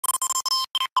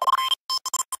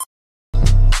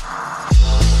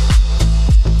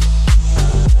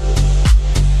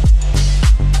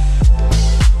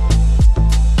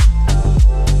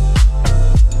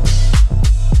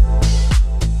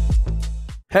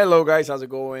Hello, guys. How's it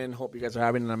going? Hope you guys are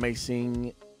having an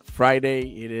amazing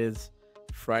Friday. It is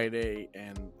Friday,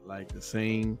 and like the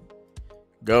saying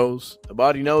goes, the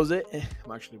body knows it.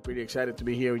 I'm actually pretty excited to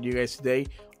be here with you guys today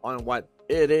on what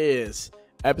it is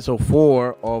episode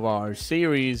 4 of our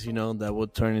series, that will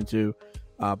turn into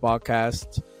a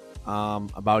podcast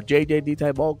about JJD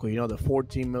type vocal, the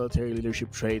 14 military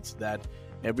leadership traits that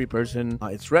every person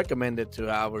it's recommended to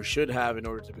have or should have in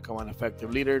order to become an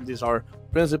effective leader. These are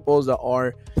principles that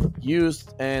are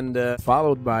used and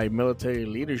followed by military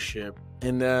leadership.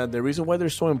 And the reason why they're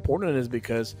so important is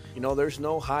because, there's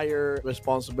no higher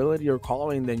responsibility or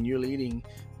calling than you leading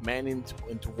men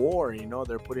into war.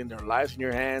 They're putting their lives in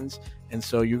your hands. And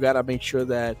so you got to make sure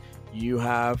that you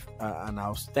have an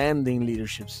outstanding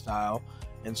leadership style.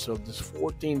 And so these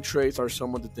 14 traits are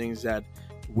some of the things that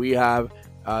we have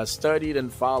studied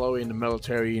and follow in the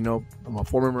military. I'm a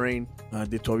former Marine.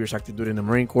 Did 12 years active duty in the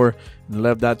Marine Corps and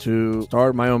left that to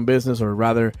start my own business, or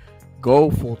rather go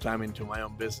full-time into my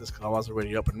own business because I was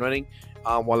already up and running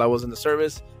while I was in the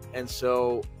service. And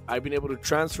so I've been able to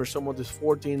transfer some of these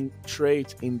 14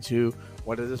 traits into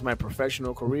what is my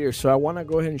professional career. So I want to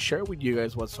go ahead and share with you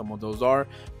guys what some of those are.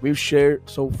 We've shared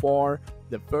so far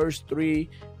the first 3.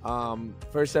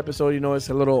 First episode, it's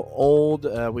a little old.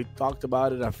 We talked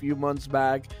about it a few months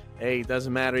back. Hey, it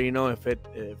doesn't matter, if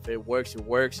it works, it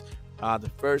works.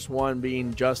 The first one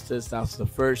being justice. That's the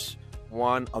first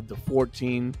one of the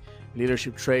 14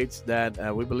 leadership traits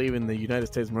that we believe in the United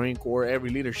States Marine Corps every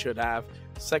leader should have.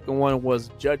 Second one was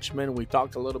judgment. We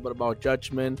talked a little bit about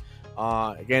judgment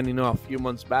again, a few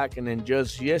months back. And then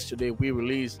just yesterday we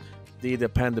released the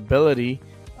dependability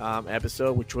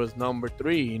episode, which was number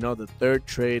 3, the third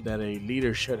trait that a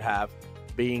leader should have,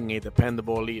 being a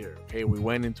dependable leader. Okay, we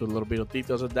went into a little bit of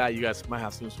details of that. You guys might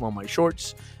have seen some of my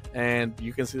shorts, and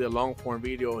you can see the long form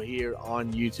video here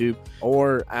on YouTube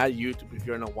or at YouTube if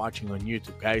you're not watching on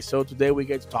YouTube, guys. So today we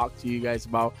get to talk to you guys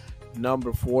about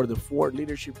number 4. The 4th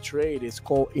leadership trait is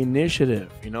called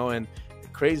initiative. And a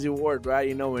crazy word, right?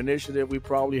 Initiative, we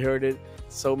probably heard it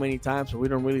so many times, but we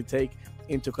don't really take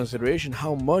into consideration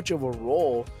how much of a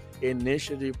role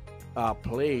initiative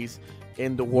plays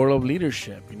in the world of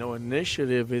leadership.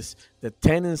 Initiative is the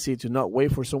tendency to not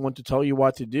wait for someone to tell you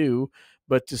what to do,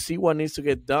 but to see what needs to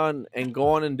get done and go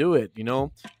on and do it.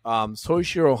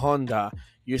 Soichiro Honda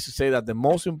used to say that the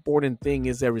most important thing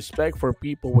is the respect for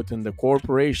people within the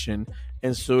corporation.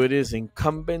 And so it is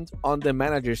incumbent on the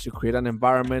managers to create an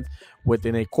environment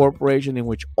within a corporation in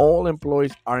which all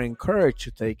employees are encouraged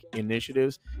to take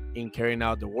initiatives in carrying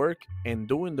out the work and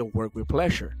doing the work with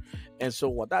pleasure. And so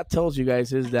what that tells you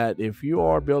guys is that if you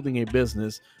are building a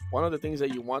business, one of the things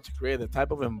that you want to create, the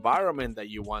type of environment that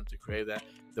you want to create, that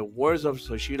the words of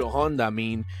Soichiro Honda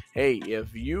mean, hey,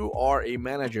 if you are a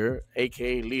manager,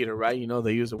 aka leader, right?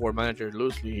 They use the word manager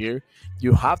loosely here.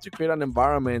 You have to create an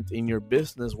environment in your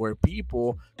business where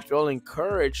people feel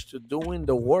encouraged to doing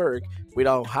the work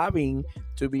without having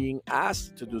to being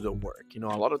asked to do the work. A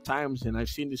lot of times, and I've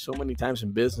seen this so many times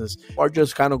in business, are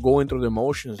just kind of going through the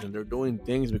motions and they're doing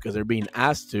things because they're being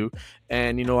asked to.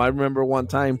 And I remember one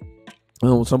time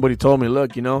somebody told me,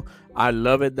 look, I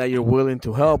love it that you're willing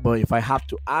to help, but if I have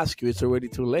to ask you, it's already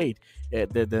too late.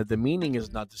 The meaning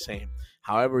is not the same.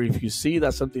 However, if you see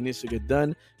that something needs to get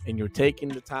done and you're taking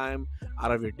the time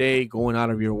out of your day, going out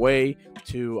of your way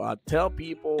to tell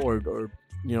people or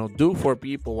do for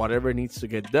people whatever needs to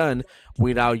get done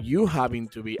without you having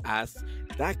to be asked,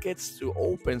 that gets to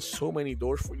open so many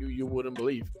doors for you, you wouldn't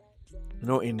believe.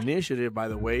 Initiative, by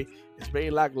the way, is very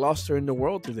lackluster in the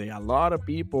world today. A lot of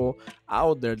people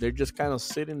out there, they're just kind of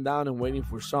sitting down and waiting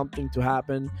for something to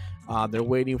happen. They're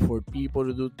waiting for people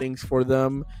to do things for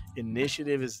them.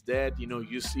 Initiative is dead.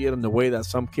 You see it in the way that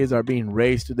some kids are being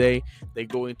raised today. They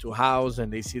go into a house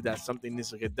and they see that something needs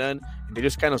to get done, and they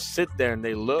just kind of sit there and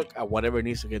they look at whatever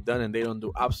needs to get done, and they don't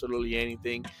do absolutely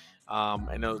anything.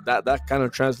 I know that kind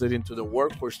of translates into the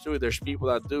workforce too. There's people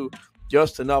that do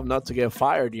just enough not to get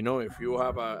fired. If you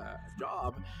have a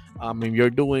job, if you're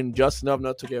doing just enough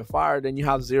not to get fired, then you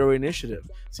have zero initiative.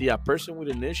 See, a person with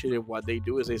initiative, what they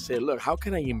do is they say, look, how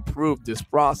can I improve this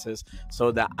process so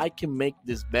that I can make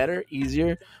this better,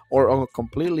 easier, or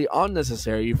completely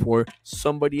unnecessary for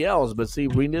somebody else? But see,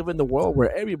 we live in the world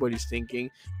where everybody's thinking,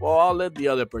 well, I'll let the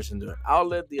other person do it. I'll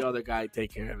let the other guy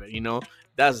take care of it.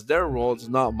 That's their role. It's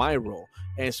not my role.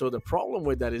 And so the problem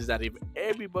with that is that if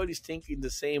everybody's thinking the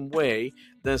same way,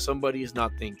 then somebody is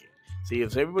not thinking. See,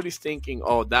 if everybody's thinking,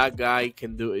 oh, that guy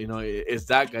can do it, it's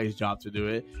that guy's job to do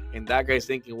it, and that guy's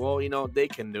thinking, well, they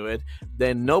can do it,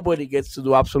 then nobody gets to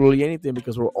do absolutely anything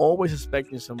because we're always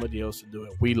expecting somebody else to do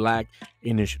it. We lack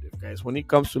initiative, guys. When it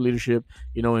comes to leadership,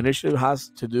 initiative has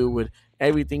to do with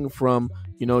everything from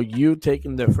you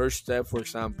taking the first step, for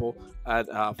example, at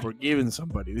forgiving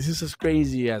somebody. This is as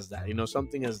crazy as that,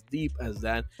 something as deep as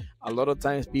that. A lot of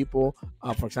times people,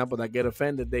 for example, that get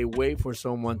offended, they wait for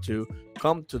someone to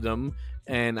come to them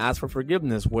and ask for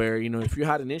forgiveness, where if you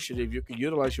had initiative, you could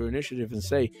utilize your initiative and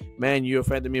say, man, you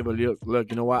offended me, but look,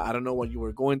 you know what, I don't know what you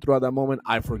were going through at that moment,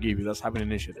 I forgive you. That's having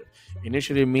initiative.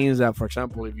 Initiative means that, for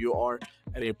example, if you are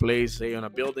at a place, say on a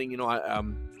building,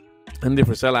 Andy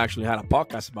Frisella actually had a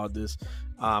podcast about this,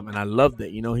 and I loved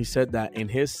it. He said that in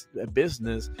his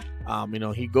business,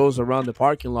 he goes around the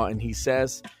parking lot and he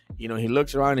says, he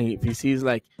looks around and if he sees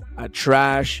like a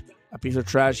piece of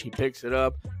trash, he picks it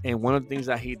up. And one of the things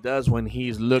that he does when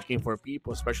he's looking for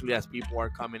people, especially as people are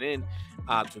coming in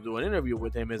to do an interview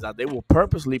with him, is that they will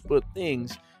purposely put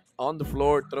things on the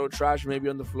floor, throw trash maybe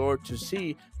on the floor to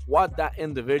see what that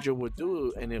individual would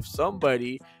do. And if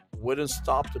somebody wouldn't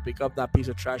stop to pick up that piece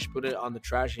of trash, put it on the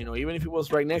trash, even if it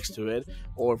was right next to it,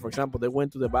 or for example, they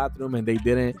went to the bathroom and they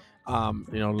didn't,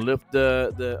 lift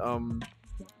the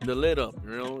lid up,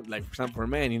 like for example, for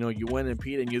men, you went and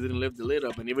peed and you didn't lift the lid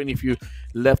up, and even if you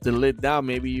left the lid down,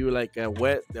 maybe you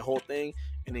wet the whole thing,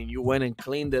 and then you went and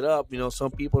cleaned it up.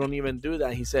 Some people don't even do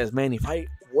that. He says, man, if I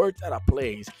worked at a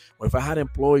place, or if I had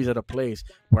employees at a place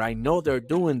where I know they're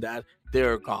doing that,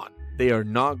 they're gone. They are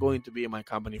not going to be in my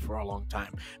company for a long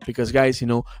time. Because guys,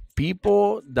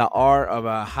 people that are of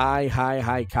a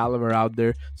high caliber out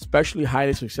there, especially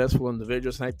highly successful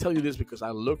individuals, and I tell you this because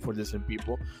I look for this in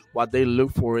people, what they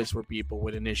look for is for people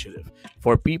with initiative,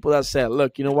 for people that said,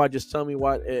 look, you know what, just tell me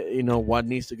what what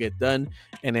needs to get done,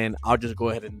 and then I'll just go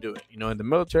ahead and do it. In the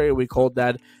military, we call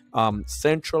that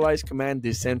centralized command,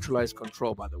 decentralized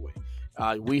control, by the way.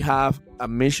 We have a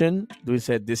mission. We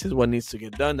said this is what needs to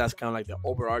get done. That's kind of like the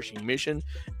overarching mission.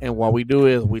 And what we do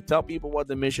is we tell people what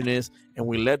the mission is and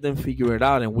we let them figure it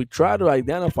out. And we try to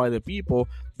identify the people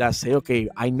that say, okay,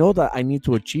 I know that I need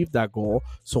to achieve that goal.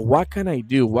 So what can I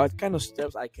do? What kind of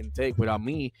steps I can take without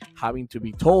me having to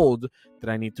be told that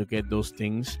I need to get those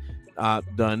things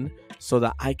done so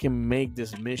that I can make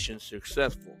this mission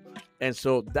successful. And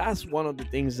so that's one of the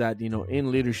things that,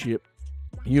 in leadership,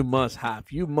 you must have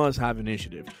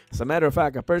initiative. As a matter of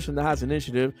fact, a person that has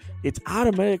initiative, it's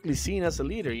automatically seen as a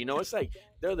leader. It's like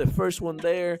they're the first one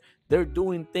there, they're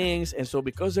doing things, and so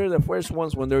because they're the first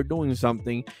ones when they're doing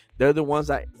something, they're the ones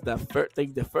that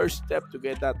take the first step to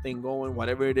get that thing going,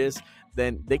 whatever it is.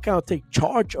 Then they kind of take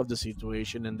charge of the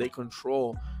situation and they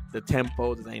control the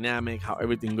tempo, the dynamic, how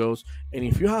everything goes. And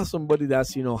if you have somebody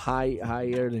that's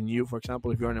higher than you, for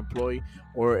example, if you're an employee,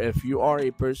 or if you are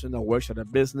a person that works at a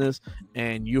business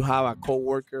and you have a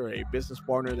coworker or a business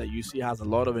partner that you see has a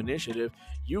lot of initiative,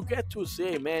 you get to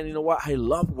say, man, you know what, I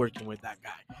love working with that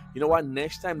guy. You know what,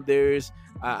 next time there's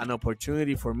an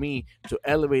opportunity for me to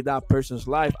elevate that person's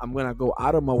life, I'm gonna go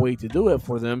out of my way to do it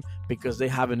for them because they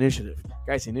have initiative.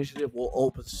 Guys, initiative will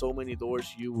open so many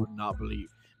doors you would not believe.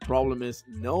 Problem is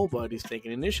nobody's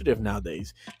taking initiative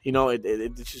nowadays.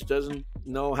 It just doesn't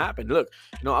happen. Look,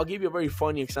 I'll give you a very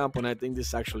funny example, and I think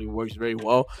this actually works very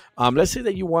well. Let's say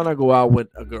that you want to go out with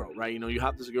a girl, right? You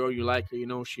have this girl, you like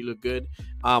her, she look good.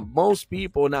 Most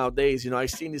people nowadays, I've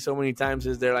seen this so many times,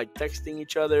 is they're like texting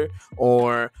each other,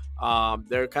 or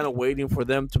they're kind of waiting for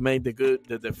them to make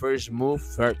the first move.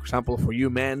 For example, for you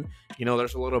men,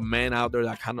 there's a lot of men out there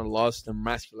that kind of lost their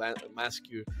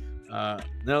masculinity,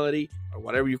 or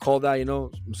whatever you call that.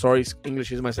 I'm sorry,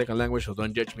 English is my second language, so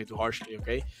don't judge me too harshly,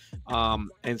 okay?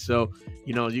 And so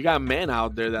you got men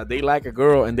out there that they like a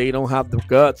girl and they don't have the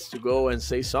guts to go and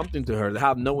say something to her. They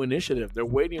have no initiative. They're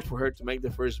waiting for her to make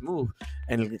the first move.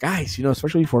 And guys,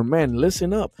 especially for men,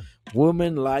 listen up.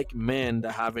 Women like men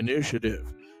that have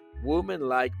initiative. Women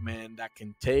like men that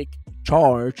can take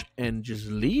charge and just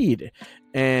lead,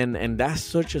 and that's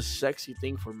such a sexy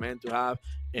thing for men to have,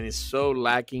 and it's so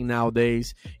lacking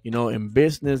nowadays. In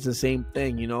business, the same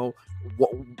thing.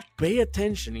 Pay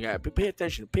attention, you guys. Pay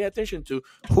attention to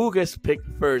who gets picked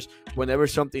first whenever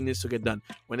something needs to get done,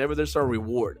 whenever there's a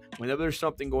reward, whenever there's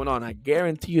something going on. I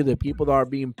guarantee you the people that are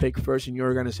being picked first in your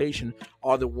organization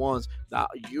are the ones that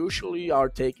usually are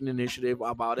taking initiative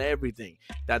about everything,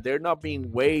 that they're not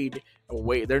being weighed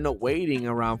wait. They're not waiting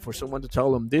around for someone to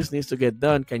tell them this needs to get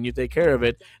done. Can you take care of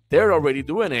it? They're already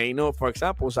doing it. For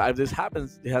example, so if this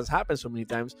happens, it has happened so many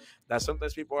times that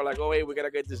sometimes people are like, "Oh, hey, we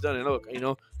gotta get this done." And look, I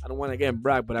don't want to again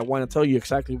brag, but I want to tell you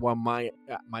exactly what my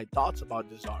thoughts about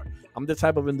this are. I'm the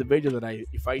type of individual that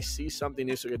if I see something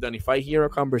needs to get done, if I hear a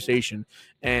conversation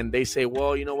and they say,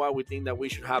 "Well, you know what, we think that we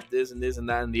should have this and this and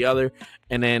that and the other,"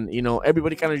 and then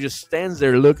everybody kind of just stands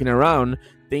there looking around,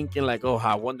 thinking like, "Oh,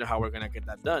 I wonder how we're gonna get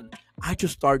that done." I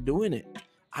just start doing it.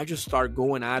 I just start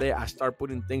going at it. I start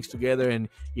putting things together, and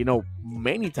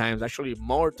many times, actually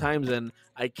more times than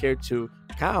I care to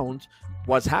count,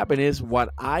 what's happened is what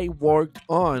I worked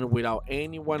on without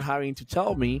anyone having to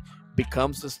tell me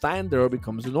becomes the standard or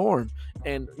becomes the norm.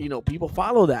 And people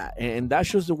follow that, and that's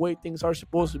just the way things are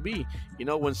supposed to be.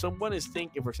 When someone is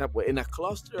thinking, for example, in a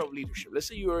cluster of leadership, let's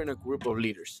say you're in a group of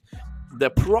leaders. The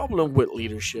problem with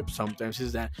leadership sometimes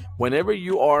is that whenever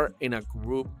you are in a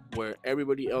group where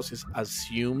everybody else is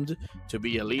assumed to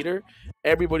be a leader,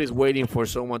 everybody's waiting for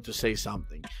someone to say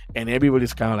something, and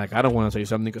everybody's kind of like, I don't want to say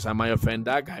something because I might offend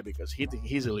that guy because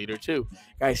he's a leader too.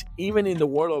 Guys, even in the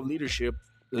world of leadership,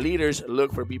 leaders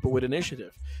look for people with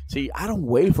initiative. See, I don't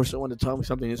wait for someone to tell me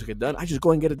something needs to get done. I just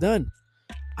go and get it done.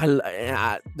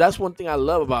 That's one thing I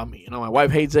love about me. My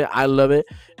wife hates it. I love it.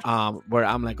 Where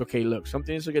I'm like, okay, look,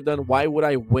 something needs to get done. Why would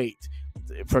I wait?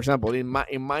 For example, in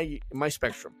my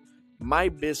spectrum, my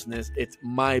business, it's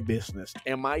my business.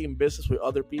 Am I in business with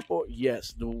other people?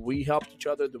 Yes. Do we help each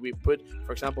other? Do we put,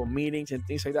 for example, meetings and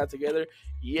things like that together?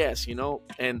 Yes.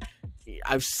 And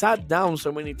I've sat down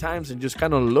so many times and just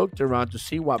kind of looked around to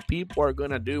see what people are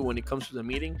gonna do when it comes to the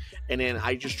meeting, and then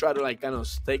I just try to like kind of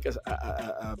take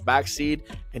a back seat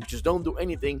and just don't do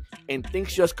anything, and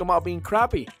things just come out being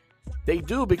crappy. They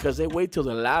do, because they wait till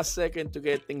the last second to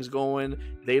get things going.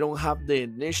 They don't have the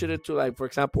initiative to, like, for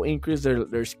example, increase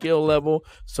their skill level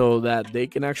so that they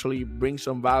can actually bring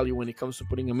some value when it comes to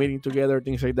putting a meeting together,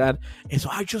 things like that. And so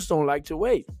I just don't like to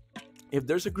wait. If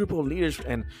there's a group of leaders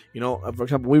and, for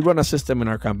example, we run a system in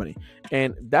our company,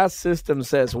 and that system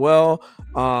says, well,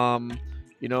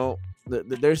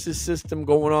 there's this system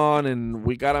going on and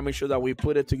we got to make sure that we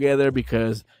put it together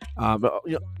because,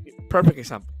 perfect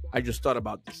example. I just thought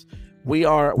about this. We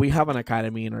have an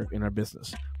academy in our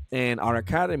business, and our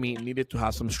academy needed to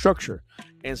have some structure.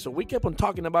 And so we kept on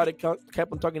talking about it,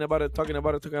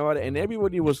 and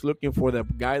everybody was looking for the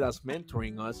guy that's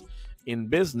mentoring us in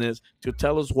business to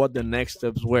tell us what the next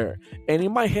steps were. And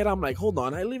in my head, I'm like, hold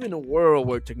on, I live in a world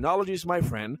where technology is my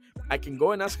friend. I can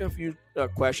go and ask a few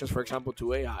questions, for example,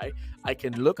 to AI. I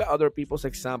can look at other people's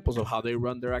examples of how they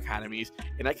run their academies,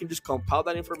 and I can just compile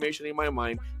that information in my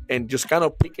mind and just kind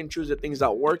of pick and choose the things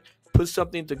that work, put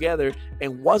something together.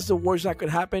 And what's the worst that could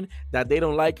happen? That they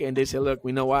don't like it and they say, look,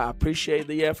 we know what, I appreciate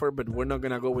the effort, but we're not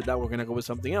going to go with that. We're going to go with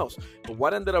something else. But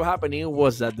what ended up happening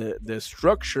was that the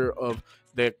structure of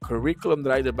the curriculum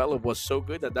that I developed was so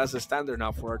good that that's the standard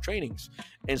now for our trainings.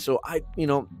 And so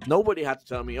nobody had to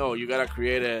tell me, oh, you got to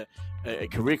create a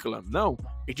curriculum. No,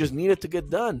 it just needed to get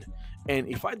done. And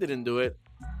if I didn't do it,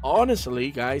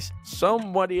 honestly, guys,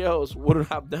 somebody else wouldn't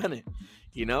have done it.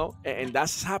 And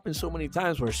that's happened so many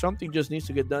times where something just needs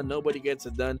to get done, nobody gets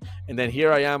it done, and then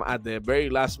here I am at the very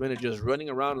last minute just running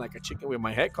around like a chicken with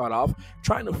my head cut off,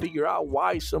 trying to figure out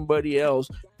why somebody else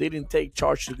didn't take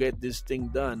charge to get this thing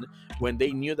done when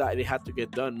they knew that it had to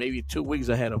get done maybe 2 weeks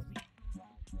ahead of me.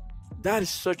 That is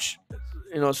such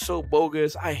so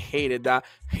bogus. I hated that.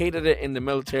 Hated it in the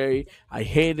military. I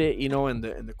hated it, in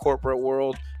the corporate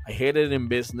world. I hated it in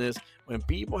business. When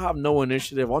people have no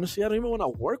initiative, honestly, I don't even want to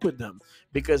work with them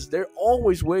because they're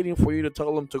always waiting for you to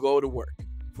tell them to go to work.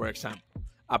 For example,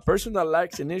 a person that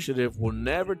lacks initiative will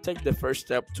never take the first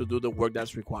step to do the work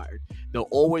that's required. They'll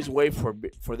always wait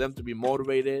for them to be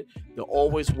motivated. They'll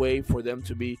always wait for them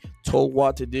to be told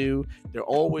what to do. They'll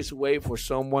always wait for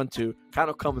someone to kind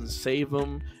of come and save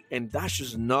them. And that's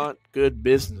just not good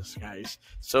business, guys.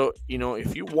 So,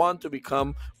 if you want to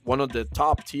become one of the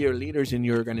top tier leaders in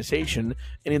your organization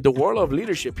and in the world of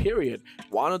leadership, period,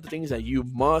 one of the things that you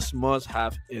must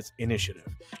have is initiative.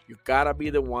 You gotta be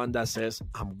the one that says,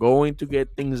 I'm going to get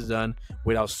things done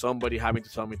without somebody having to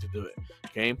tell me to do it.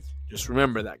 Okay? Just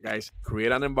remember that, guys.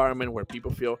 Create an environment where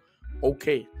people feel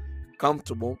okay,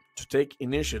 comfortable to take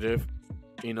initiative.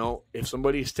 If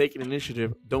somebody is taking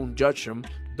initiative, don't judge them,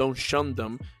 don't shun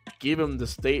them. Give them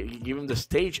the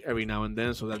stage every now and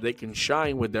then so that they can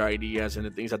shine with their ideas and the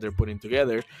things that they're putting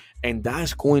together. And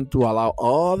that's going to allow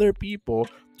other people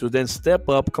to then step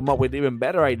up, come up with even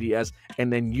better ideas.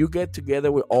 And then you get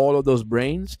together with all of those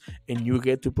brains and you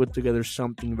get to put together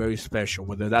something very special,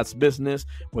 whether that's business,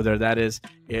 whether that is,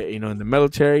 in the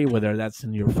military, whether that's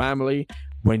in your family,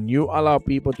 When you allow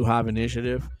people to have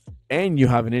initiative and you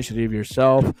have initiative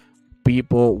yourself,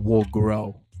 people will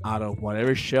grow out of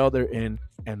whatever shell they're in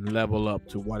and level up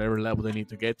to whatever level they need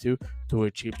to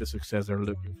achieve the success they're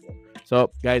looking for.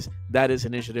 So, guys, that is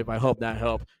initiative. I hope that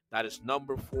helped. That is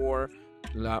number 4,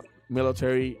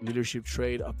 military leadership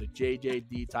trait of the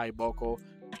JJD Tai Boko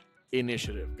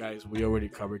initiative. Guys, we already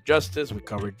covered justice, we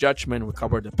covered judgment, we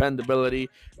covered dependability.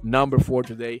 Number 4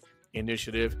 today,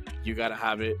 initiative. You got to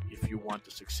have it if you want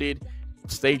to succeed.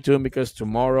 Stay tuned, because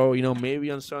tomorrow, maybe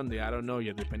on Sunday, I don't know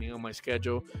yet, depending on my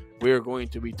schedule, we're going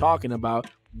to be talking about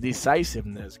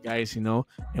decisiveness, guys, and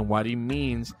what it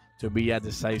means to be a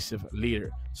decisive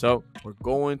leader. So we're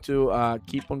going to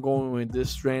keep on going with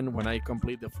this trend. When I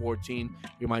complete the 14,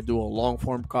 we might do a long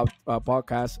form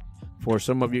podcast for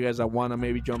some of you guys that want to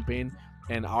maybe jump in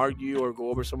and argue or go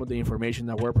over some of the information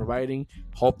that we're providing.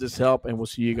 Hope this helped, and we'll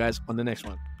see you guys on the next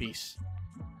one. Peace.